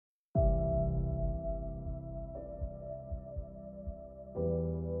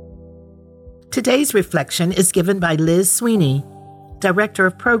Today's reflection is given by Liz Sweeney, Director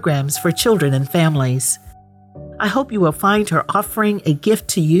of Programs for Children and Families. I hope you will find her offering a gift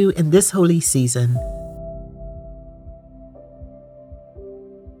to you in this holy season.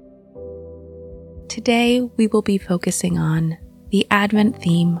 Today, we will be focusing on the Advent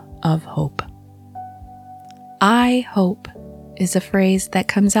theme of hope. I hope is a phrase that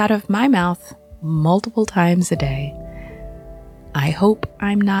comes out of my mouth multiple times a day. I hope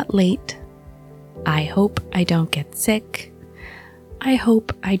I'm not late. I hope I don't get sick. I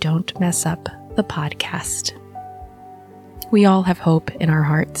hope I don't mess up the podcast. We all have hope in our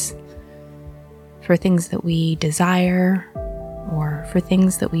hearts for things that we desire or for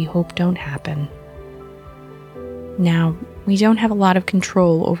things that we hope don't happen. Now, we don't have a lot of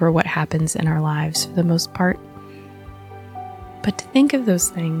control over what happens in our lives for the most part, but to think of those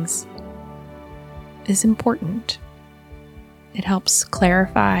things is important. It helps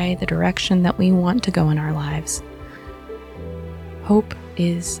clarify the direction that we want to go in our lives. Hope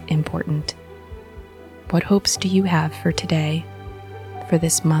is important. What hopes do you have for today, for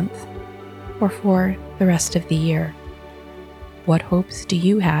this month, or for the rest of the year? What hopes do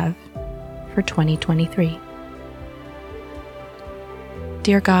you have for 2023?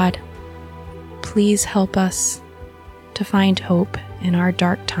 Dear God, please help us to find hope in our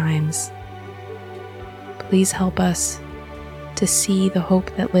dark times. Please help us to see the hope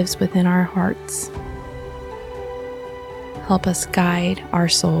that lives within our hearts. Help us guide our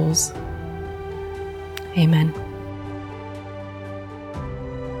souls. Amen.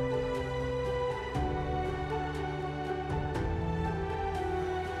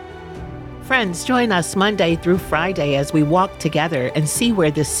 Friends, join us Monday through Friday as we walk together and see where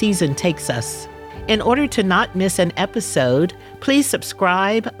this season takes us. In order to not miss an episode, please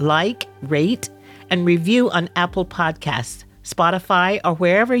subscribe, like, rate, and review on Apple Podcasts, Spotify, or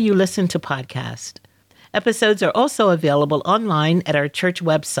wherever you listen to podcasts. Episodes are also available online at our church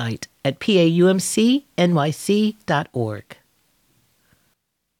website at paumcnyc.org.